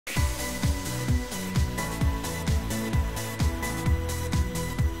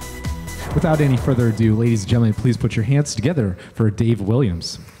Without any further ado, ladies and gentlemen, please put your hands together for Dave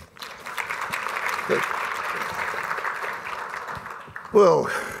Williams. Well,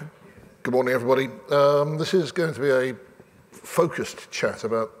 good morning, everybody. This is going to be a focused chat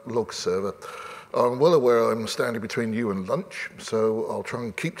about Log Server. I'm well aware I'm standing between you and lunch, so I'll try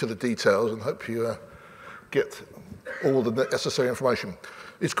and keep to the details and hope you get all the necessary information.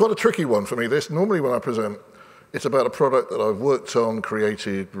 It's quite a tricky one for me, this. Normally when I present, it's about a product that I've worked on,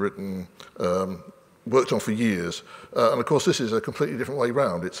 created, written, worked on for years. And of course, this is a completely different way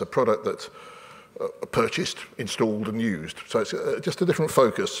round. It's a product that purchased, installed, and used. So it's just a different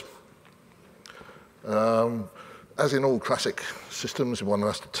focus. As in all classic systems, one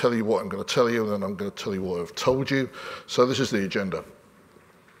has to tell you what I'm going to tell you, and then I'm going to tell you what I've told you. So this is the agenda.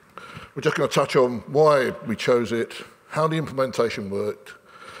 We're just going to touch on why we chose it, how the implementation worked,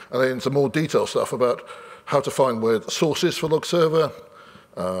 and then some more detailed stuff about how to find where the source is for Log Server,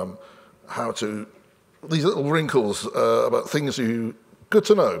 these little wrinkles about things good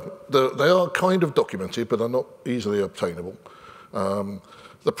to know. They are kind of documented, but they're not easily obtainable.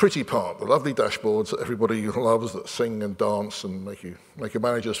 The pretty part, the lovely dashboards that everybody loves, that sing and dance and make your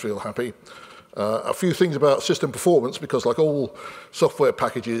managers feel happy. A few things about system performance, because like all software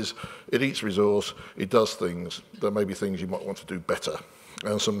packages, it eats resource, it does things. There may be things you might want to do better,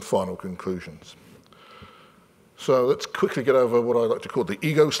 and some final conclusions. So let's quickly get over what I like to call the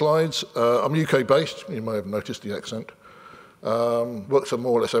ego slides. I'm UK-based, you may have noticed the accent. Works on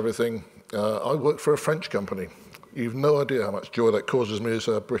more or less everything. I work for a French company. You've no idea how much joy that causes me as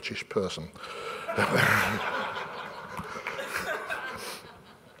a British person.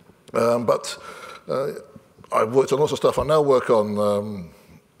 But I've worked on lots of stuff. I now work on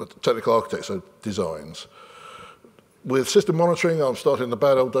technical architects, so designs. With system monitoring, I'm starting the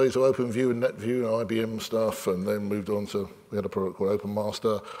bad old days of OpenView and NetView and IBM stuff, and then moved on to, we had a product called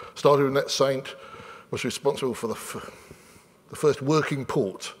OpenMaster. Started with NetSaint, was responsible for the first working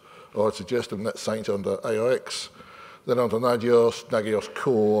port, I'd suggest, of NetSaint under AIX, then onto Nagios, Nagios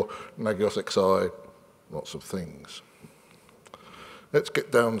Core, Nagios XI, lots of things. Let's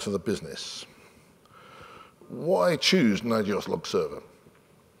get down to the business. Why choose Nagios Log Server?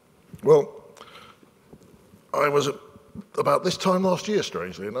 Well, I was about this time last year,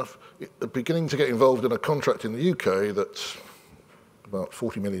 strangely enough, beginning to get involved in a contract in the UK that's about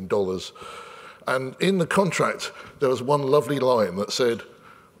 $40 million. And in the contract, there was one lovely line that said,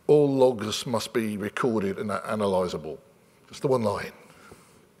 all logs must be recorded and analyzable. Just the one line.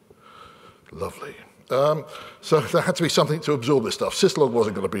 Lovely. So there had to be something to absorb this stuff. Syslog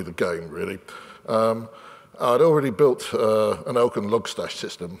wasn't going to be the game, really. I'd already built an Elkin Logstash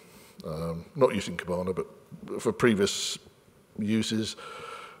system, not using Kibana, but for previous uses.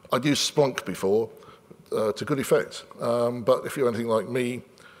 I'd used Splunk before to good effect. But if you're anything like me,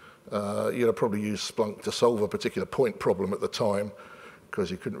 you'd have probably used Splunk to solve a particular point problem at the time, because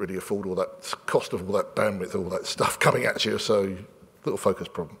you couldn't really afford all that cost of all that bandwidth, all that stuff coming at you, so little focus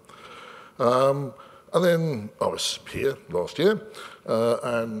problem. And then I was here last year,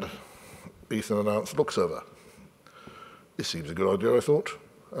 and Ethan announced Log Server. This seems a good idea, I thought.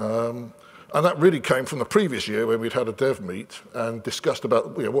 And that really came from the previous year when we'd had a dev meet and discussed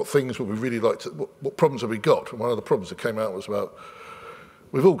about what things would we really like to, what problems have we got? And one of the problems that came out was about,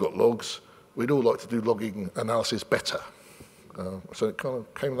 we've all got logs, we'd all like to do logging analysis better. So it kind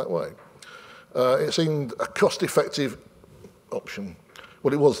of came that way. It seemed a cost-effective option.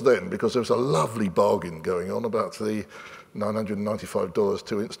 Well, it was then, because there was a lovely bargain going on about the $995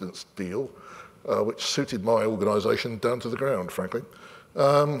 2-instance deal, which suited my organisation down to the ground, frankly.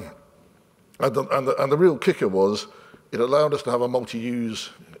 And the real kicker was it allowed us to have a multi-use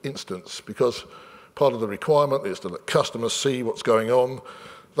instance, because part of the requirement is to let customers see what's going on.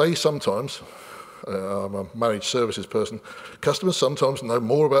 They sometimes, I'm a managed services person, customers sometimes know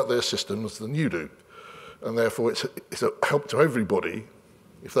more about their systems than you do. And therefore, it's a help to everybody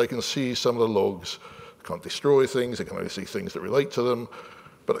if they can see some of the logs. They can't destroy things, they can only see things that relate to them,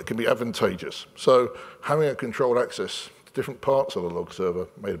 but it can be advantageous. So having a controlled access to different parts of the log server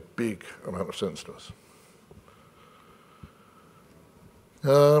made a big amount of sense to us.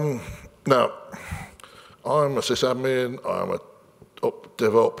 Now, I'm a sysadmin, I'm a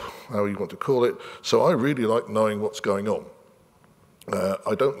DevOps, however you want to call it, so I really like knowing what's going on.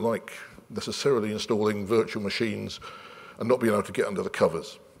 I don't like necessarily installing virtual machines and not being able to get under the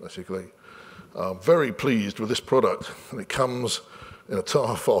covers, basically. I'm very pleased with this product, and it comes in a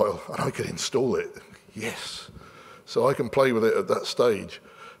tar file, and I can install it. Yes. So I can play with it at that stage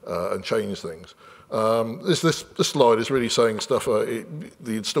and change things. This slide is really saying stuff, the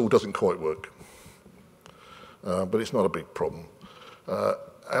install doesn't quite work, but it's not a big problem.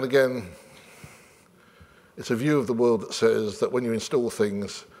 And again, it's a view of the world that says that when you install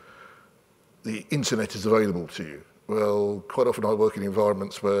things, the internet is available to you. Well, quite often I work in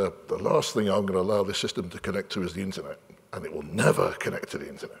environments where the last thing I'm going to allow this system to connect to is the internet, and it will never connect to the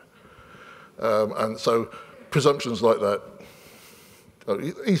internet. And so presumptions like that are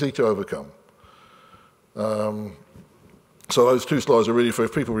easy to overcome. So those two slides are really for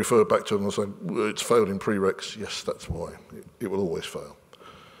if people refer back to them and say, well, it's failed in prereqs. Yes, that's why. It will always fail.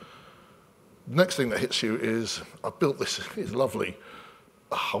 Next thing that hits you is, I built this, it's lovely.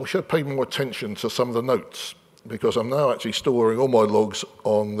 I wish I'd paid more attention to some of the notes, because I'm now actually storing all my logs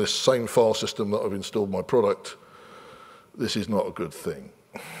on this same file system that I've installed my product. This is not a good thing.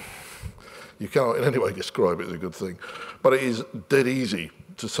 You cannot in any way describe it as a good thing. But it is dead easy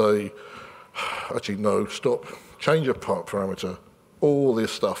to say, actually, no, stop, change a part parameter. All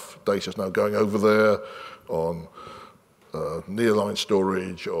this stuff, data's now going over there on nearline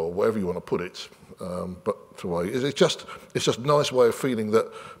storage or wherever you want to put it. But it's just a nice way of feeling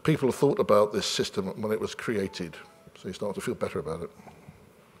that people have thought about this system when it was created. So you start to feel better about it.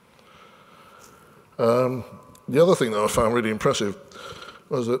 The other thing that I found really impressive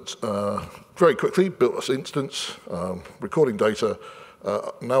was that very quickly built this instance, recording data.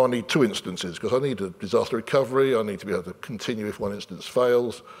 Now I need 2 instances because I need a disaster recovery. I need to be able to continue if one instance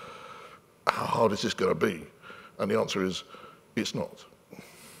fails. How hard is this going to be? And the answer is, it's not.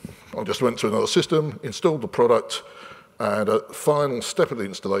 I just went to another system, installed the product, and a final step of the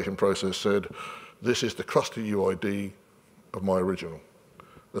installation process said, this is the cluster UID of my original.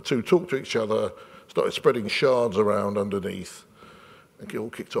 The two talked to each other, started spreading shards around underneath, and it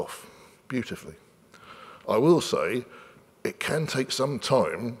all kicked off beautifully. I will say, it can take some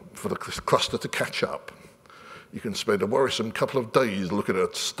time for the cluster to catch up. You can spend a worrisome couple of days looking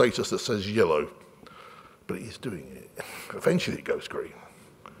at a status that says yellow, but it is doing it. Eventually it goes green.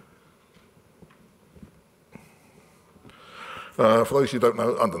 For those who don't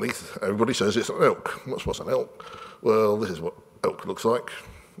know, underneath, everybody says it's an elk. What's an elk? Well, this is what elk looks like,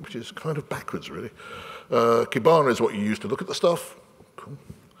 which is kind of backwards, really. Kibana is what you use to look at the stuff. Cool.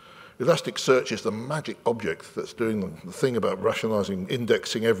 Elasticsearch is the magic object that's doing the thing about rationalizing,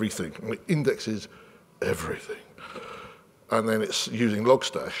 indexing everything. I mean, it indexes everything. And then it's using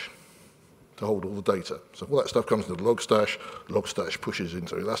Logstash to hold all the data. So all that stuff comes into Logstash. Logstash pushes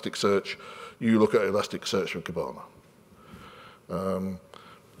into Elasticsearch. You look at Elasticsearch from Kibana.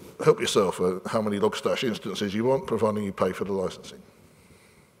 Help yourself at how many Logstash instances you want, providing you pay for the licensing.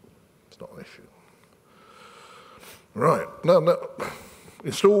 It's not an issue. Right, now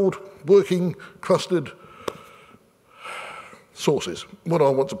installed, working, clustered sources. What do I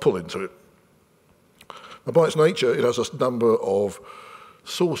want to pull into it? Now, by its nature, it has a number of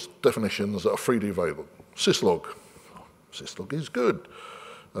source definitions that are freely available. Syslog. Syslog is good.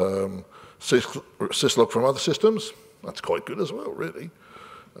 Syslog from other systems. That's quite good as well, really.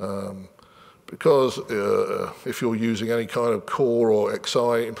 Because if you're using any kind of core or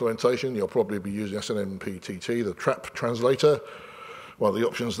XI implementation, you'll probably be using SNMPTT, the trap translator. One of the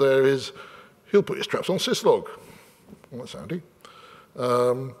options there is he'll put his traps on syslog. Well, that's handy.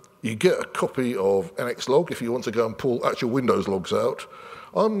 You get a copy of NXLog if you want to go and pull actual Windows logs out.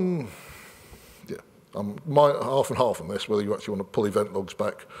 I'm half and half on this, whether you actually want to pull event logs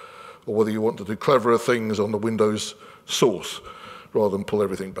back or whether you want to do cleverer things on the Windows source rather than pull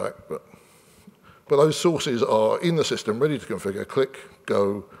everything back. But those sources are in the system, ready to configure. Click,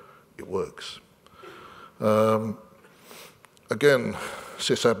 go, it works. Again,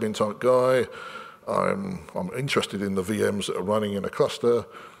 sysadmin type guy. I'm interested in the VMs that are running in a cluster.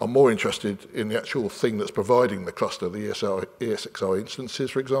 I'm more interested in the actual thing that's providing the cluster, the ESXi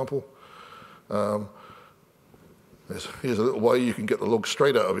instances, for example. Here's a little way you can get the logs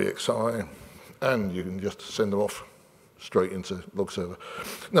straight out of EXI, and you can just send them off straight into Log Server.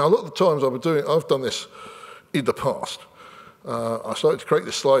 Now, a lot of the times I've done this in the past. I started to create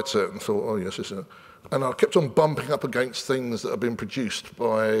this slide set and thought, oh yes, this is it. And I kept on bumping up against things that have been produced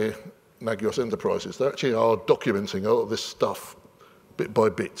by Nagios Enterprises. They actually are documenting a lot of this stuff bit by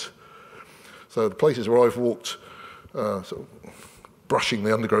bit. So the places where I've walked, sort of brushing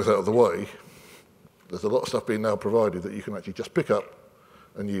the undergrowth out of the way, there's a lot of stuff being now provided that you can actually just pick up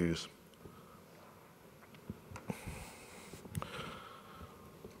and use.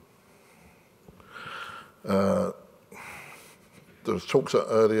 There was talks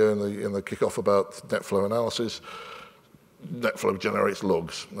earlier in the kickoff about NetFlow analysis. NetFlow generates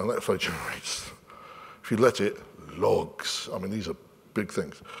logs. Now, NetFlow generates, if you let it, logs. I mean, these are big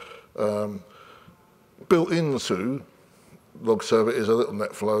things. Built into Log Server is a little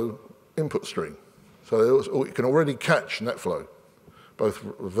NetFlow input stream. So it can already catch NetFlow, both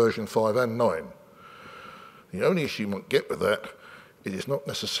version 5 and 9. The only issue you might get with that is it's not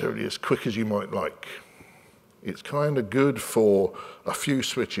necessarily as quick as you might like. It's kind of good for a few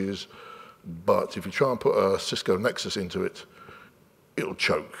switches, but if you try and put a Cisco Nexus into it, it'll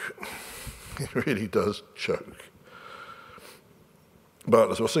choke. It really does choke.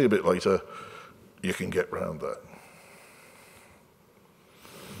 But as we'll see a bit later, you can get around that.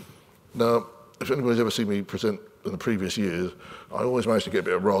 Now, if anybody's ever seen me present in the previous years, I always manage to get a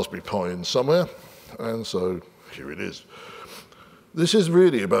bit of Raspberry Pi in somewhere, and so here it is. This is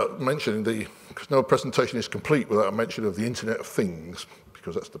really about mentioning because no presentation is complete without a mention of the Internet of Things,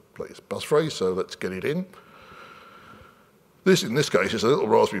 because that's the latest buzz phrase, so let's get it in. This, in this case, is a little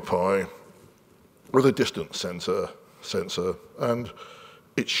Raspberry Pi with a distance sensor, and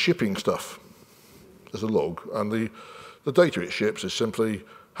it's shipping stuff as a log, and the data it ships is simply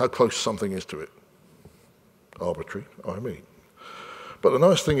how close something is to it. Arbitrary, I mean. But the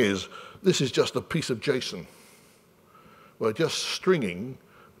nice thing is, this is just a piece of JSON. We're just stringing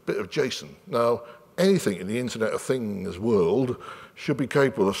a bit of JSON. Now, anything in the Internet of Things world should be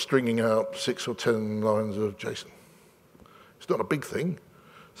capable of stringing out 6 or 10 lines of JSON. It's not a big thing,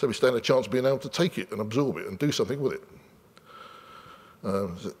 so we stand a chance of being able to take it and absorb it and do something with it.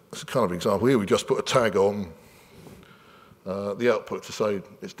 It's a kind of example here. We just put a tag on the output to say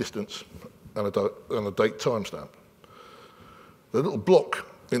its distance and a date timestamp. The little block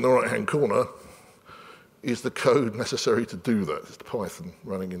in the right-hand corner is the code necessary to do that. It's the Python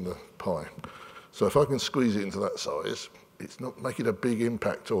running in the Pi. So if I can squeeze it into that size, it's not making a big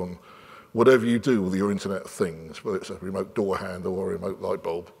impact on whatever you do with your Internet of Things, whether it's a remote door handle or a remote light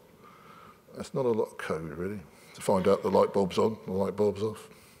bulb. That's not a lot of code, really, to find out the light bulb's on, the light bulb's off.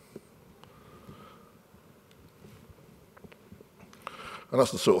 And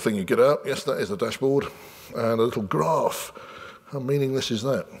that's the sort of thing you get out. Yes, that is a dashboard. And a little graph. How meaningless is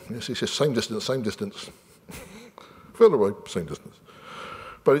that? Yes, it's just same distance, same distance. Further away, same distance.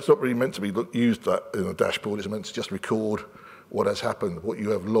 But it's not really meant to be used that in a dashboard. It's meant to just record what has happened, what you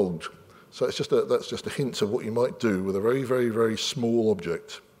have logged. So it's just that's just a hint of what you might do with a very, very, very small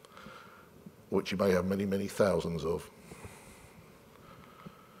object, which you may have many, many thousands of.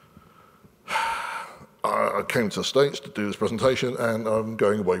 I came to the States to do this presentation, and I'm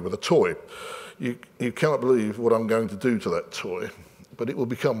going away with a toy. You cannot believe what I'm going to do to that toy, but it will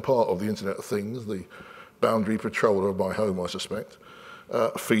become part of the Internet of Things, the boundary patroller of my home, I suspect,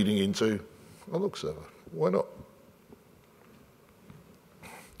 feeding into a log server. Why not?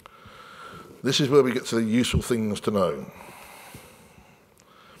 This is where we get to the useful things to know.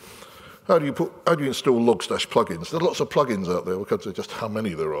 How do you install Logstash plugins? There are lots of plugins out there. We'll come to just how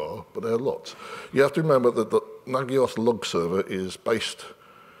many there are, but there are lots. You have to remember that the Nagios Log Server is based,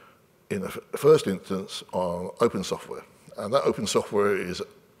 in the first instance, on open software. And that open software is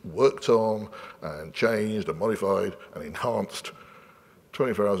worked on and changed and modified and enhanced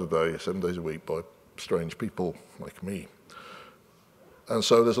 24 hours a day, 7 days a week by strange people like me. And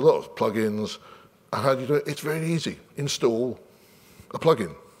so there's a lot of plugins. And how do you do it? It's very easy. Install a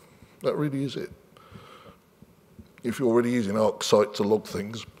plugin. That really is it. If you're already using ArcSight to log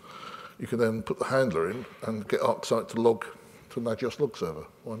things, you can then put the handler in and get ArcSight to log to Nagios Log Server.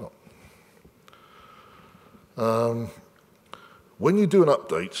 Why not? When you do an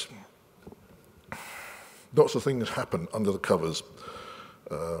update, lots of things happen under the covers.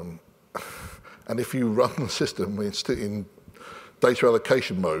 And if you run the system in data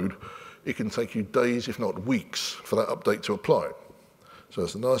allocation mode, it can take you days, if not weeks, for that update to apply. So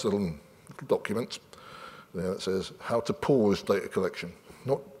it's a nice little document there that says how to pause data collection.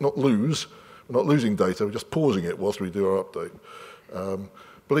 Not lose, we're not losing data, we're just pausing it whilst we do our update.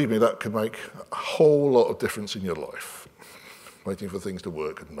 Believe me, that can make a whole lot of difference in your life, waiting for things to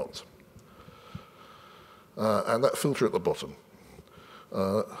work and not. And that filter at the bottom.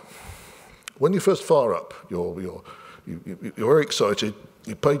 When you first fire up, you're very excited,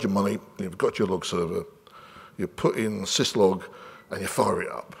 you paid your money, you've got your log server, you put in syslog, and you fire it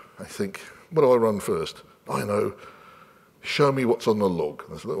up. I think, what do I run first? I know, show me what's on the log.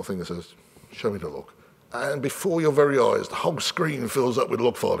 There's a little thing that says, show me the log. And before your very eyes, the whole screen fills up with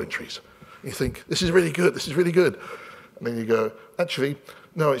log file entries. You think, this is really good, this is really good. And then you go, actually,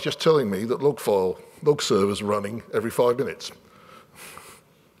 no, it's just telling me that log server's running every 5 minutes.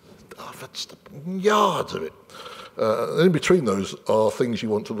 Oh, that's yards of it. And in between those are things you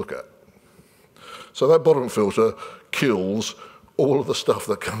want to look at. So that bottom filter kills all of the stuff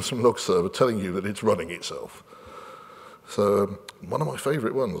that comes from log server telling you that it's running itself. So one of my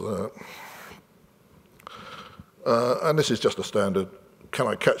favorite ones. And this is just a standard, can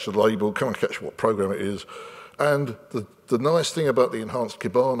I catch the label, can I catch what program it is? And the nice thing about the enhanced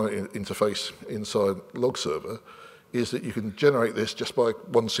Kibana interface inside Log Server is that you can generate this just by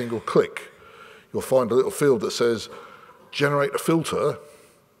one single click. You'll find a little field that says, generate a filter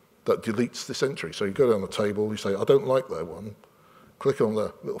that deletes this entry. So you go down the table, you say, I don't like that one. Click on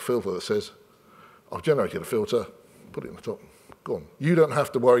the little filter that says, I've generated a filter, put it in the top, gone. You don't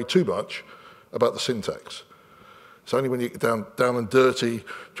have to worry too much about the syntax. It's only when you get down and dirty,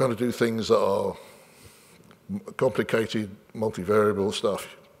 trying to do things that are complicated, multivariable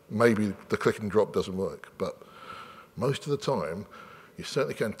stuff, maybe the click and drop doesn't work. But most of the time, you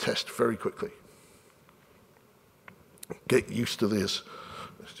certainly can test very quickly. Get used to this.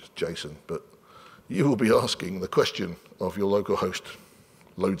 It's just JSON, but you will be asking the question of your local host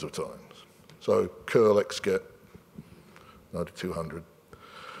loads of times. So curl xget 9200.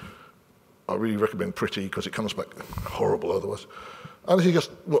 I really recommend pretty because it comes back horrible otherwise. And this is just,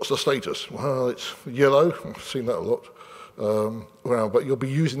 what's the status? Well, it's yellow. I've seen that a lot. Well, but you'll be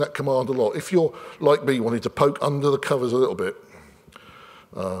using that command a lot. If you're, like me, wanting to poke under the covers a little bit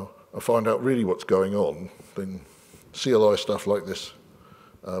and find out really what's going on, then CLI stuff like this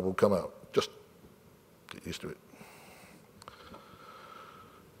will come out. Just get used to it.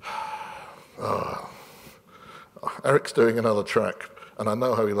 Eric's doing another track, and I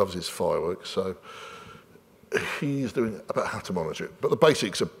know how he loves his fireworks, so he's doing about how to monitor it. But the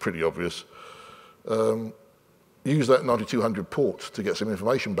basics are pretty obvious. Use that 9200 port to get some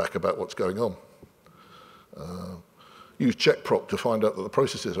information back about what's going on. Use checkproc to find out that the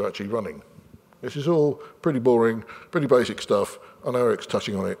processes are actually running. This is all pretty boring, pretty basic stuff. I know Eric's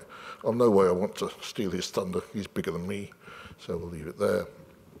touching on it. I'm no way I want to steal his thunder. He's bigger than me, so we'll leave it there.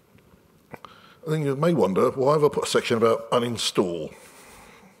 And then you may wonder, why have I put a section about uninstall?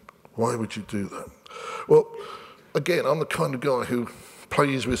 Why would you do that? Well, again, I'm the kind of guy who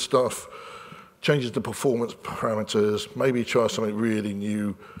plays with stuff, changes the performance parameters, maybe tries something really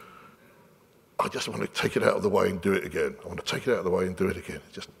new. I just want to take it out of the way and do it again. I want to take it out of the way and do it again.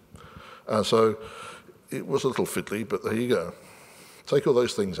 And so it was a little fiddly, but there you go. Take all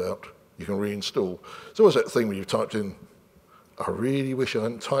those things out. You can reinstall. It's always that thing when you've typed in, I really wish I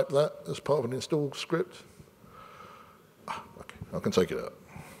hadn't typed that as part of an install script. Okay, I can take it out.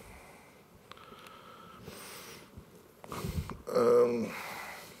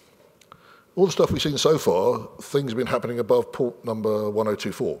 All the stuff we've seen so far, things have been happening above port number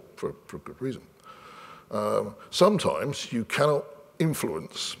 1024 for a good reason. Sometimes you cannot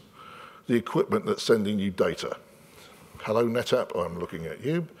influence the equipment that's sending you data. Hello, NetApp, I'm looking at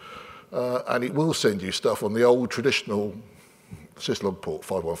you. And it will send you stuff on the old traditional syslog port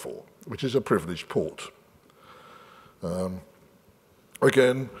 514, which is a privileged port.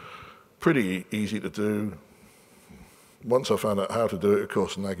 Again, pretty easy to do. Once I found out how to do it, of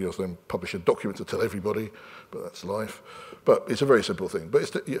course, Nagios then published a document to tell everybody, but that's life. But it's a very simple thing. But it's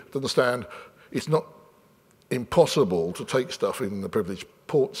to understand, it's not impossible to take stuff in the privileged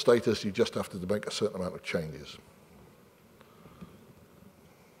port status. You just have to make a certain amount of changes.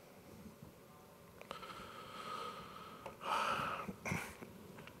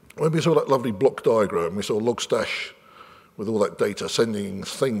 When we saw that lovely block diagram, we saw Logstash with all that data sending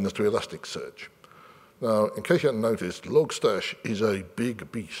things to Elasticsearch. Now, in case you hadn't noticed, Logstash is a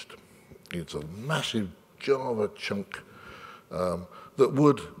big beast. It's a massive Java chunk that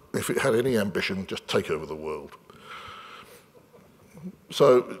would, if it had any ambition, just take over the world.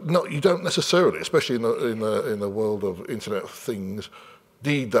 So, no, you don't necessarily, especially in the world of Internet of Things,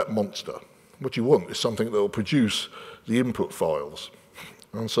 need that monster. What you want is something that will produce the input files.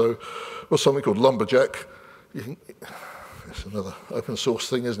 And so, there's something called Lumberjack. It's another open source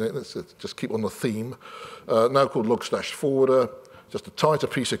thing, isn't it? Let's just keep on the theme. Now called Logstash Forwarder, just a tighter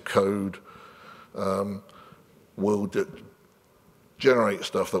piece of code will generate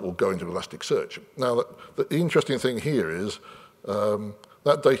stuff that will go into Elasticsearch. Now, the interesting thing here is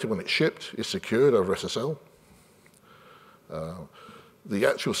that data, when it's shipped, is secured over SSL. The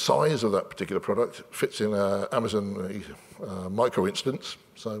actual size of that particular product fits in an Amazon micro instance,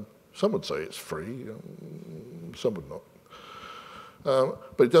 so some would say it's free, some would not.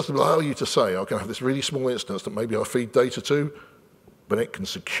 But it doesn't allow you to say, I can have this really small instance that maybe I feed data to, but it can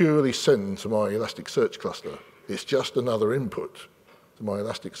securely send to my Elasticsearch cluster. It's just another input to my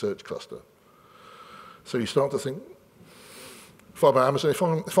Elasticsearch cluster. So you start to think, if I'm Amazon,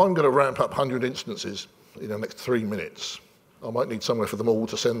 if I'm going to ramp up 100 instances in the next 3 minutes, I might need somewhere for them all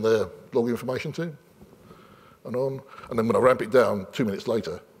to send their log information to, and on. And then when I ramp it down 2 minutes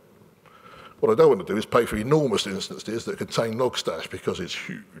later, what I don't want to do is pay for enormous instances that contain Logstash because it's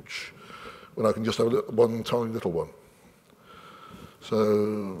huge, when I can just have one tiny little one.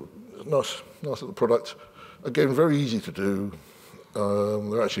 So, nice little product. Again, very easy to do.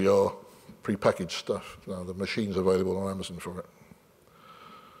 There actually are pre-packaged stuff. Now, the machine's available on Amazon for it.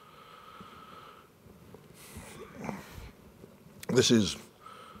 This is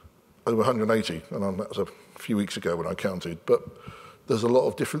over 180, and that was a few weeks ago when I counted, but there's a lot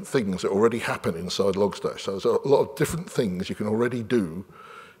of different things that already happen inside Logstash. So there's a lot of different things you can already do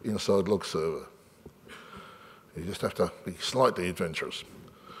inside Log Server. You just have to be slightly adventurous.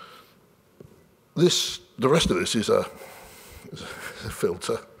 The rest of this is a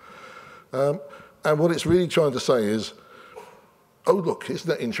filter. And what it's really trying to say is, oh, look, isn't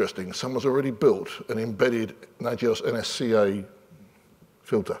that interesting? Someone's already built an embedded Nagios NSCA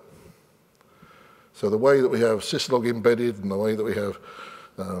filter. So the way that we have syslog embedded and the way that we have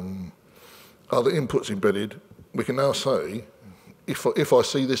other inputs embedded, we can now say, if I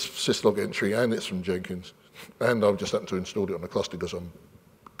see this syslog entry and it's from Jenkins, and I've just happened to install it on the cluster because I'm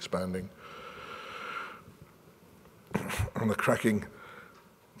expanding, and the cracking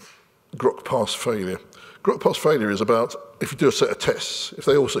grok pass failure. Grok pass failure is about, if you do a set of tests, if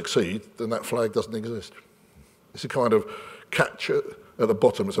they all succeed, then that flag doesn't exist. It's a kind of catch at the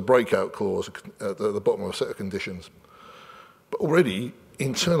bottom. It's a breakout clause at the bottom of a set of conditions. But already,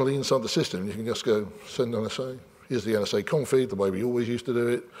 internally inside the system, you can just go send NSA. Here's the NSA config, the way we always used to do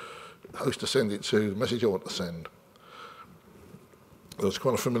it. Host to send it to, the message I want to send. That's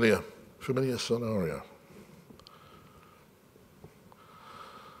quite a familiar scenario.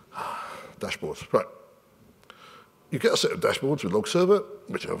 Dashboards, right. You get a set of dashboards with Log Server,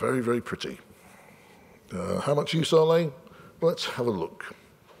 which are very, very pretty. How much U.S.A? Let's have a look.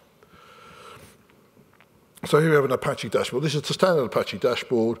 So here we have an Apache dashboard. This is the standard Apache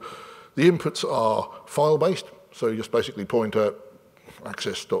dashboard. The inputs are file-based, so you just basically point at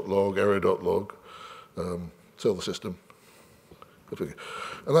access.log, error.log, tell the system. And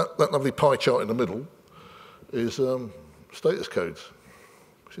that lovely pie chart in the middle is status codes.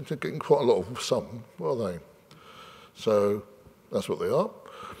 Seems to be getting quite a lot of some. What are they? So that's what they are.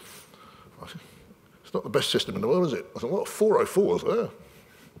 It's not the best system in the world, is it? I thought, what, 404s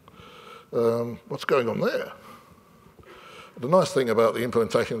there? What's going on there? The nice thing about the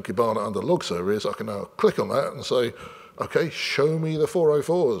implementation of Kibana under Log Server is I can now click on that and say, OK, show me the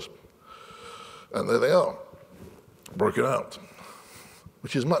 404s. And there they are, broken out,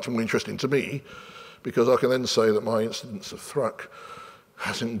 which is much more interesting to me because I can then say that my instance of Thruck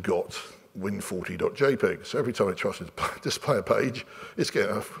hasn't got win40.jpg. So every time it tries to display a page, it's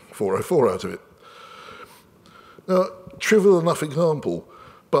getting a 404 out of it. Now, trivial enough example,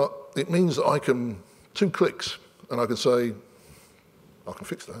 but it means that I can, 2 clicks, and I can say, I can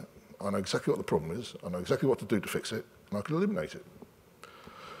fix that. I know exactly what the problem is. I know exactly what to do to fix it, and I can eliminate it.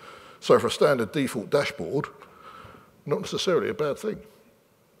 So for a standard default dashboard, not necessarily a bad thing.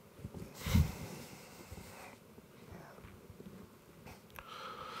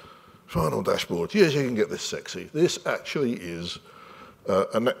 Final dashboard. Yes, you can get this sexy. This actually is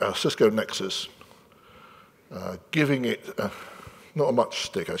a Cisco Nexus, giving it not a much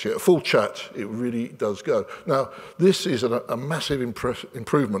stick, actually. At full chat, it really does go. Now, this is a massive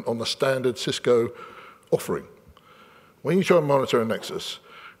improvement on the standard Cisco offering. When you try and monitor a Nexus,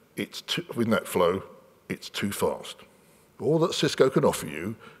 with NetFlow, it's too fast. All that Cisco can offer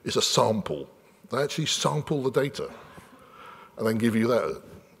you is a sample. They actually sample the data and then give you that.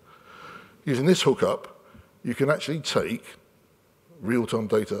 Using this hookup, you can actually take real-time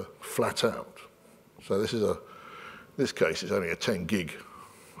data flat out. So this case is only a 10 gig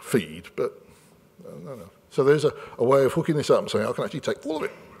feed, but no. So there's a way of hooking this up and saying, I can actually take all of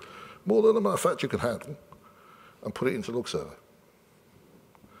it, more than the manufacturer can handle, and put it into Log Server.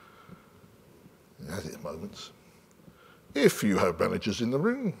 It has its moments. If you have managers in the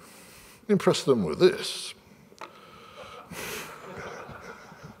room, impress them with this.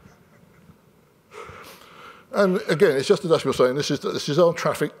 And again, it's just a dashboard saying this is our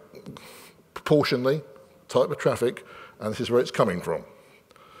traffic, proportionally, type of traffic, and this is where it's coming from.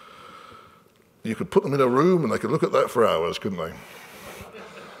 You could put them in a room and they could look at that for hours, couldn't they?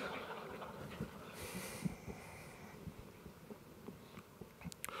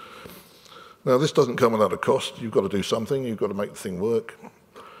 Now, this doesn't come without a cost. You've got to do something. You've got to make the thing work.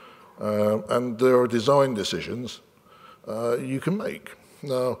 And there are design decisions you can make.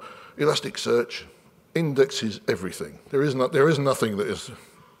 Now, Elasticsearch indexes everything. There is nothing that is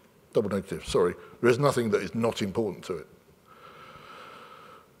double negative, sorry. There is nothing that is not important to it.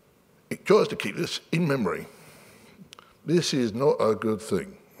 It tries to keep this in memory. This is not a good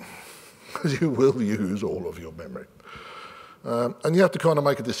thing, because you will use all of your memory. And you have to kind of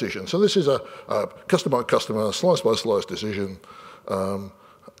make a decision. So this is a customer-by-customer, slice-by-slice decision.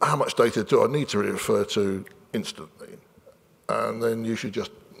 how much data do I need to refer to instantly? And then you should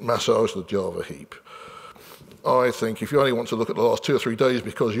just massage the Java heap. I think if you only want to look at the last 2 or 3 days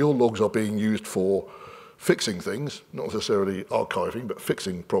because your logs are being used for fixing things, not necessarily archiving, but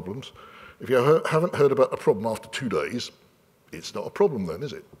fixing problems, if you haven't heard about a problem after 2 days, it's not a problem then,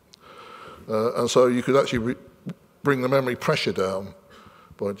 is it? And so you could actually bring the memory pressure down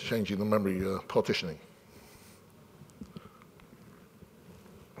by changing the memory partitioning.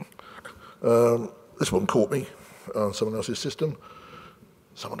 This one caught me on someone else's system.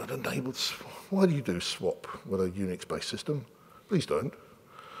 Someone had enabled, why do you do swap with a Unix-based system? Please don't.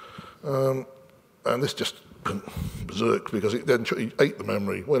 And this just went berserk because it then ate the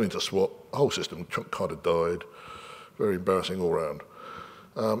memory, went into swap, the whole system kind of died. Very embarrassing all around.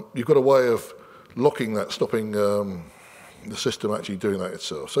 You've got a way of locking that, stopping the system actually doing that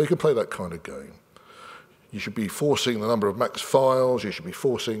itself. So you can play that kind of game. You should be forcing the number of max files, you should be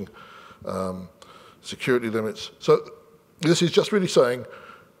forcing security limits. So this is just really saying,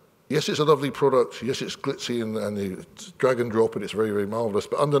 yes, it's a lovely product, yes, it's glitzy and you drag and drop and it's very, very marvelous,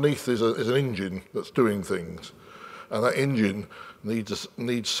 but underneath is an engine that's doing things. And that engine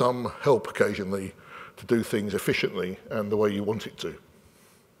needs some help occasionally to do things efficiently and the way you want it to.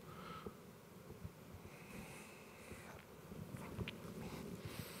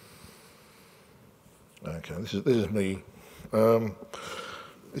 Okay, this is me.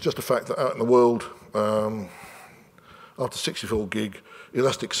 It's just a fact that out in the world, after 64 gig,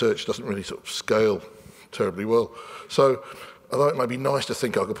 Elasticsearch doesn't really sort of scale terribly well. So although it might be nice to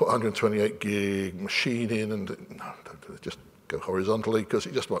think I could put 128 gig machine in and no, don't just go horizontally because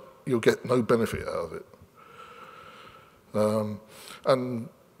it just you'll get no benefit out of it. And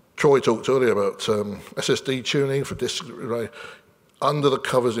Troy talked earlier about SSD tuning for disk array. Under the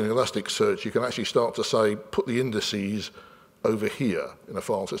covers in Elasticsearch, you can actually start to say, put the indices over here in a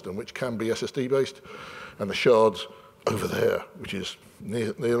file system, which can be SSD based, and the shards over there, which is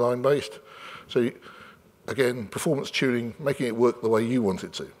nearline based. So again, performance tuning, making it work the way you want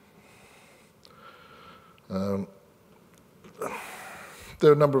it to. There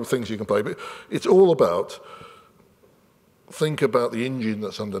are a number of things you can play, but it's all about, think about the engine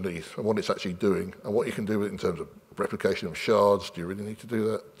that's underneath and what it's actually doing and what you can do with it in terms of replication of shards. Do you really need to do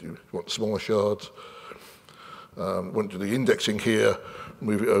that? Do you want smaller shards? Want to do the indexing here,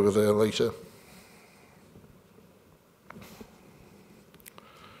 move it over there later.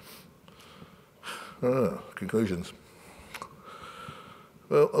 Conclusions.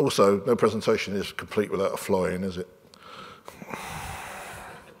 Well, also, no presentation is complete without a fly-in, is it?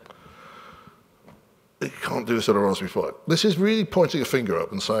 You can't do this on a Raspberry Pi. This is really pointing a finger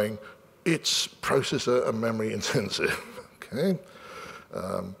up and saying, it's processor and memory intensive, okay?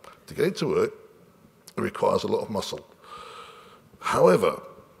 To get it to work, it requires a lot of muscle. However,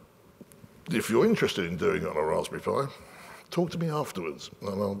 if you're interested in doing it on a Raspberry Pi, talk to me afterwards, and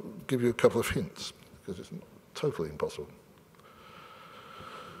I'll give you a couple of hints, because it's totally impossible.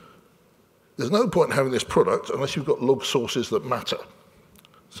 There's no point in having this product unless you've got log sources that matter.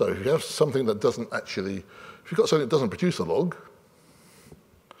 So if you have something that doesn't actually, if you've got something that doesn't produce a log,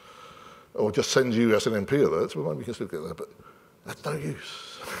 or just sends you SNMP alerts, well, maybe you can still get that, but that's no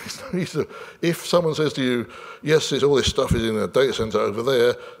use. It's no use. If someone says to you, yes, all this stuff is in a data center over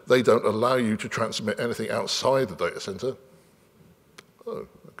there, they don't allow you to transmit anything outside the data center. Oh,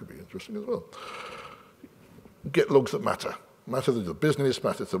 that could be interesting as well. Get logs that matter. Matter to the business,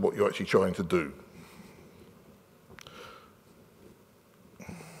 matter to what you're actually trying to do.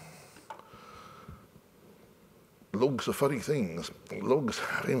 Logs are funny things. Logs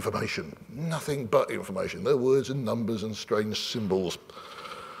have information, nothing but information. They're words and numbers and strange symbols.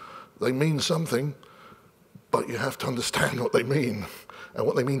 They mean something, but you have to understand what they mean and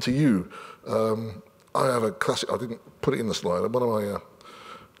what they mean to you. I have a classic, I didn't put it in the slide, one of my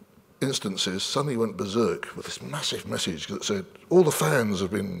instances suddenly went berserk with this massive message that said, all the fans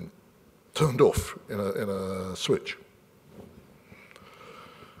have been turned off in a switch.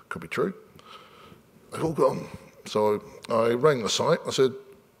 Could be true. They've all gone. So I rang the site, I said,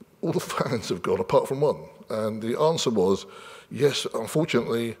 all the fans have gone apart from one. And the answer was, yes,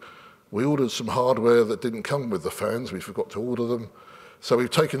 unfortunately, we ordered some hardware that didn't come with the fans, we forgot to order them. So we've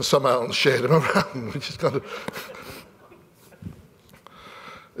taken some out and shared them around, which is kind of,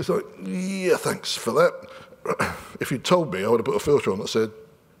 it's like, yeah, thanks for that. If you'd told me, I would have put a filter on that said,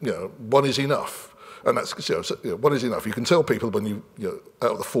 you know, one is enough. And that's, you know, one is enough. You can tell people when you know,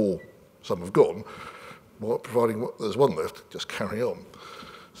 out of the 4, some have gone, well, providing there's one left, just carry on.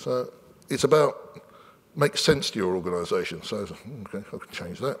 So it's about make sense to your organisation. So, okay, I can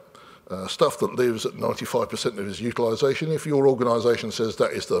change that. stuff that lives at 95% of its utilization. If your organization says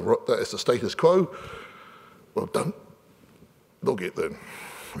that is the status quo, well, don't log it then.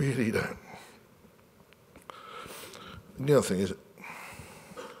 Really don't. And the other thing is,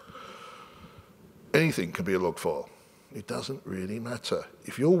 anything can be a log file. It doesn't really matter.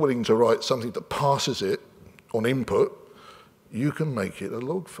 If you're willing to write something that passes it on input, you can make it a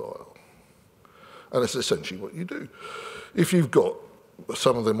log file. And that's essentially what you do. If you've got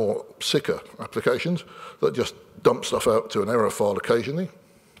some of the more sicker applications that just dump stuff out to an error file occasionally,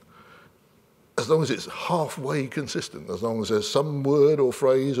 as long as it's halfway consistent, as long as there's some word or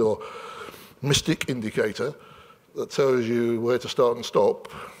phrase or mystic indicator that tells you where to start and stop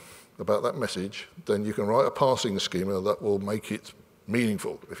about that message, then you can write a parsing schema that will make it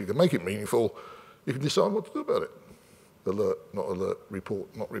meaningful. If you can make it meaningful, you can decide what to do about it. Alert, not alert,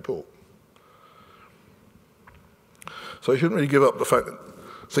 report, not report. So you shouldn't really give up the fact that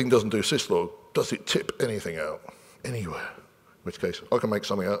the thing doesn't do syslog. Does it tip anything out? Anywhere. In which case, I can make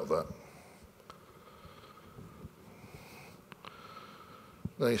something out of that.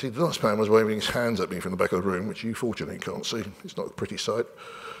 Now, you see, the last man was waving his hands at me from the back of the room, which you fortunately can't see. It's not a pretty sight.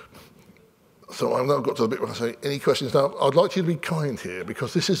 So I've now got to the bit where I say, any questions now? I'd like you to be kind here,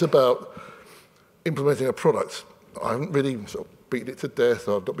 because this is about implementing a product. I haven't really sort of beaten it to death.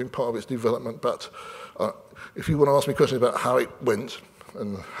 I've not been part of its development, but if you want to ask me questions about how it went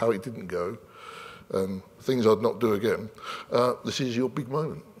and how it didn't go, and things I'd not do again, this is your big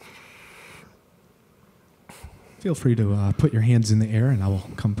moment. Feel free to put your hands in the air, and I will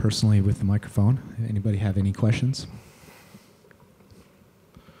come personally with the microphone. Anybody have any questions?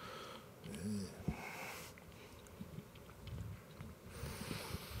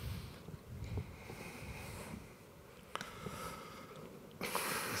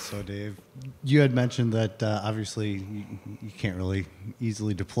 So, Dave, you had mentioned that obviously you can't really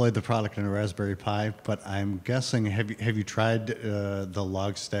easily deploy the product in a Raspberry Pi, but I'm guessing, have you tried the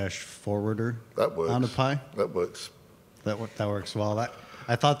Logstash forwarder on a Pi? That works. That works well.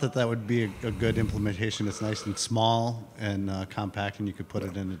 I thought that would be a good implementation. It's nice and small and compact, and you could put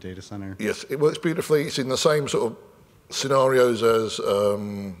it in a data center. Yes, it works beautifully. It's in the same sort of scenarios as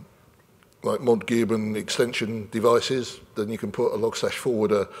like Modgib and extension devices. Then you can put a Logstash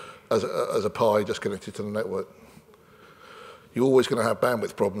forwarder as a Pi just connected to the network. You're always going to have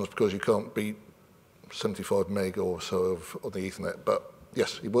bandwidth problems because you can't beat 75 meg or so on the Ethernet. But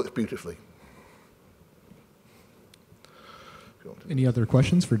yes, it works beautifully. Any other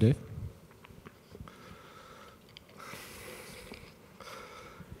questions for Dave?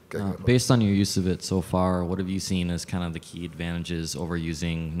 Based on your use of it so far, what have you seen as kind of the key advantages over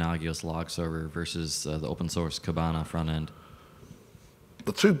using Nagios Log Server versus the open source Kibana front end?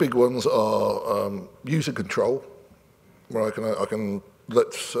 The two big ones are user control, where I can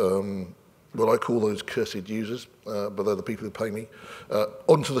let what I call those cursed users, but they're the people who pay me,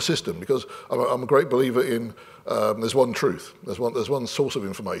 onto the system, because I'm a great believer in there's one truth, there's one source of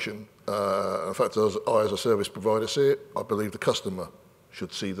information. In fact, as a service provider see it, I believe the customer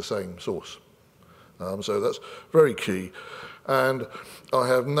should see the same source. So that's very key. And I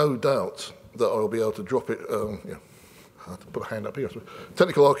have no doubt that I'll be able to drop it, I have to put a hand up here.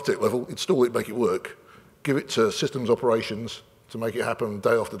 Technical architect level, install it, make it work, give it to systems operations to make it happen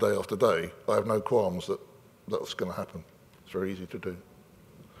day after day after day. I have no qualms that that's going to happen. It's very easy to do.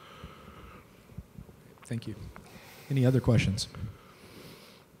 Thank you. Any other questions?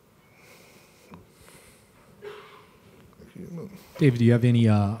 Dave, do you have any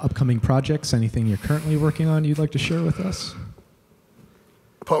upcoming projects, anything you're currently working on you'd like to share with us?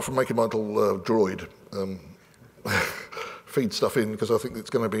 Apart from making my little droid feed stuff in, because I think it's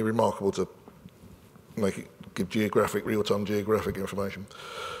going to be remarkable to make it give real-time geographic information.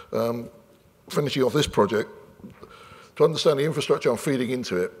 Finishing off this project, to understand the infrastructure I'm feeding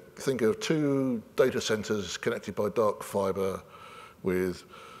into it, think of 2 data centers connected by dark fiber with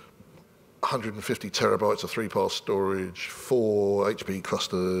 150 terabytes of 3-pass storage, 4 HP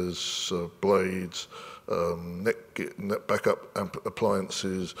clusters, blades, net backup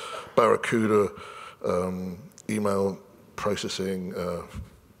appliances, Barracuda, email processing,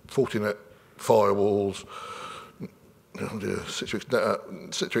 Fortinet firewalls, Citrix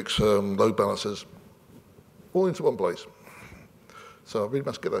load balancers, all into one place. So I really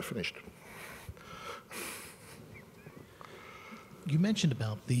must get that finished. You mentioned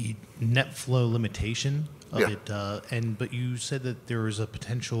about the net flow limitation of it, but you said that there is a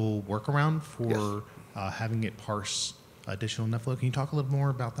potential workaround for having it parse additional net flow. Can you talk a little more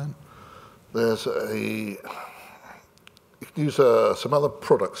about that? There's you can use some other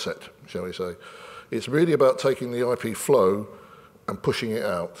product set, shall we say. It's really about taking the IP flow and pushing it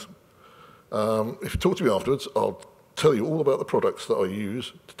out. If you talk to me afterwards, I'll tell you all about the products that I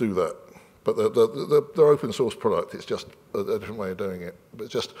use to do that. But they're open source product. It's just a different way of doing it. But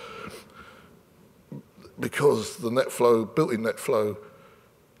it's just because the NetFlow, built-in NetFlow,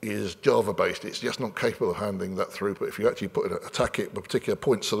 is Java-based. It's just not capable of handling that throughput. If you actually attack it with particular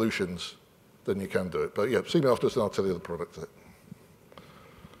point solutions, then you can do it. But yeah, see me afterwards, and I'll tell you the product.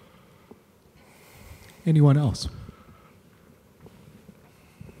 Anyone else?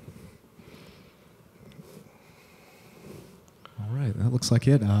 All right, that looks like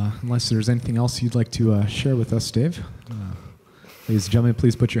it. Unless there's anything else you'd like to share with us, Dave. Ladies and gentlemen,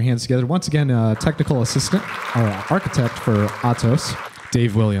 please put your hands together. Once again, technical assistant or architect for Atos,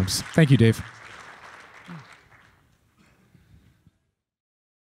 Dave Williams. Thank you, Dave.